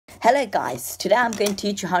Hello guys, today I'm going to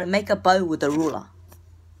teach you how to make a bow with a ruler.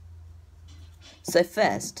 So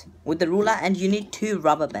first, with the ruler, and you need two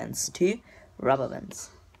rubber bands.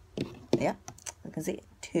 Yeah, you can see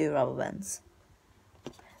 2 rubber bands.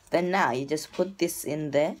 Then now you just put this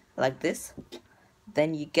in there like this.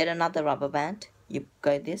 Then you get another rubber band, you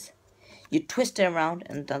go this, you twist it around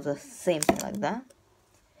and does the same thing like that.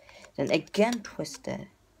 Then again twist it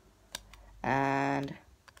and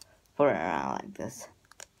put it around like this.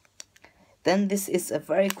 Then this is a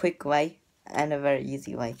very quick way and a very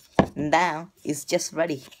easy way. Now it's just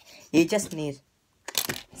ready. You just need,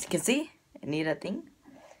 as you can see, you need a thing.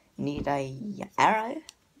 You need a arrow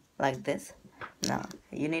like this. Now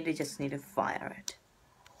you just need to fire it.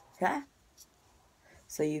 Okay?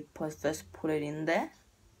 So you first put it in there,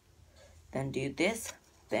 then do this,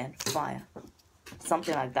 then fire.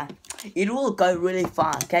 Something like that. It will go really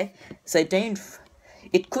far, okay? So don't,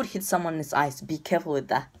 it could hit someone's eyes. Be careful with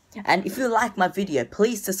that. And if you like my video,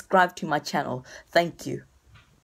 please subscribe to my channel. Thank you.